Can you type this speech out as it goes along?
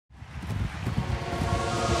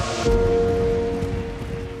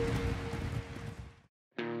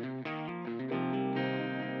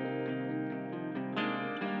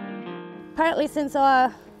apparently since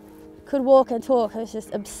I could walk and talk, I was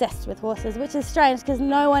just obsessed with horses, which is strange because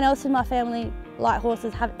no one else in my family like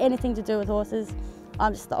horses, have anything to do with horses.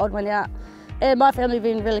 I'm just the odd one out. And my family have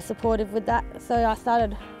been really supportive with that. So I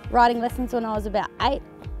started riding lessons when I was about 8.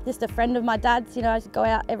 Just a friend of my dad's, you know, I'd go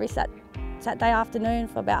out every Saturday afternoon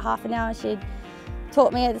for about half an hour. She'd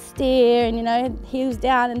taught me how to steer and, you know, heels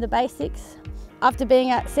down and the basics. After being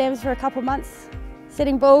at Sam's for a couple of months,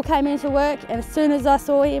 Sitting Bull came into work, and as soon as I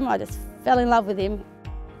saw him, I just fell in love with him.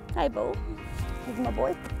 Hey Bull, he's my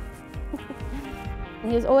boy. He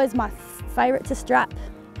was always my favourite to strap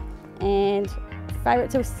and favourite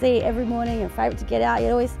to see every morning and favourite to get out.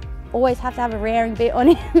 You'd always have to have a rearing bit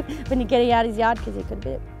on him when you're getting out his yard because he could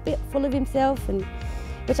be a bit full of himself, and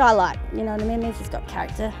which I like, you know what I mean? He's just got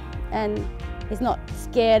character and he's not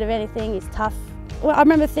scared of anything, he's tough. Well, I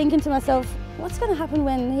remember thinking to myself, what's going to happen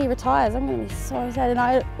when he retires? I'm going to be so sad. And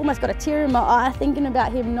I almost got a tear in my eye thinking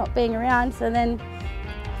about him not being around. So then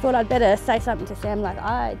I thought I'd better say something to Sam, like,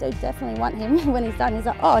 I do definitely want him when he's done. He's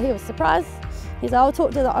like, oh, he was surprised. He's like, I'll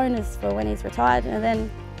talk to the owners for when he's retired. And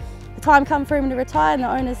then the time come for him to retire, and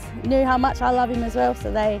the owners knew how much I love him as well.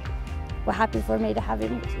 So they were happy for me to have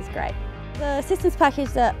him, which is great. The assistance package,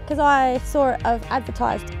 because I saw it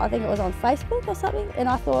advertised, I think it was on Facebook or something, and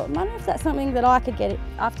I thought, I wonder if that's something that I could get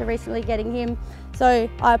after recently getting him. So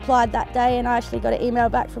I applied that day, and I actually got an email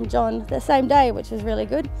back from John the same day, which was really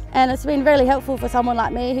good. And it's been really helpful for someone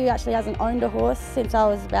like me who actually hasn't owned a horse since I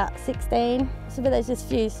was about 16. So, but there's just a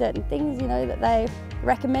few certain things, you know, that they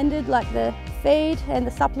recommended, like the feed and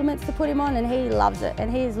the supplements to put him on, and he loves it,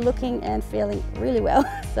 and he's looking and feeling really well.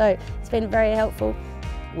 So it's been very helpful.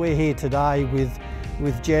 We're here today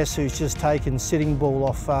with Jess, who's just taken Sitting Bull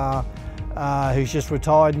off, who's just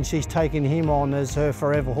retired, and she's taken him on as her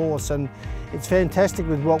forever horse. And it's fantastic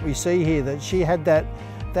with what we see here, that she had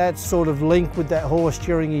that sort of link with that horse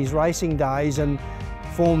during his racing days and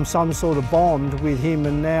formed some sort of bond with him,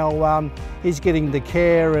 and now he's getting the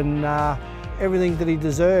care and everything that he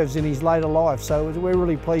deserves in his later life. So we're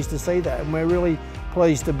really pleased to see that, and we're really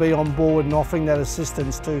pleased to be on board and offering that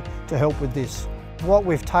assistance to help with this. What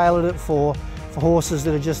we've tailored it for horses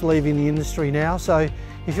that are just leaving the industry now. So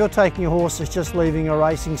if you're taking a horse that's just leaving a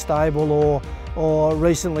racing stable or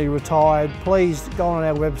recently retired, please go on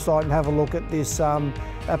our website and have a look at this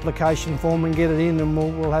application form and get it in, and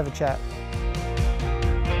we'll have a chat.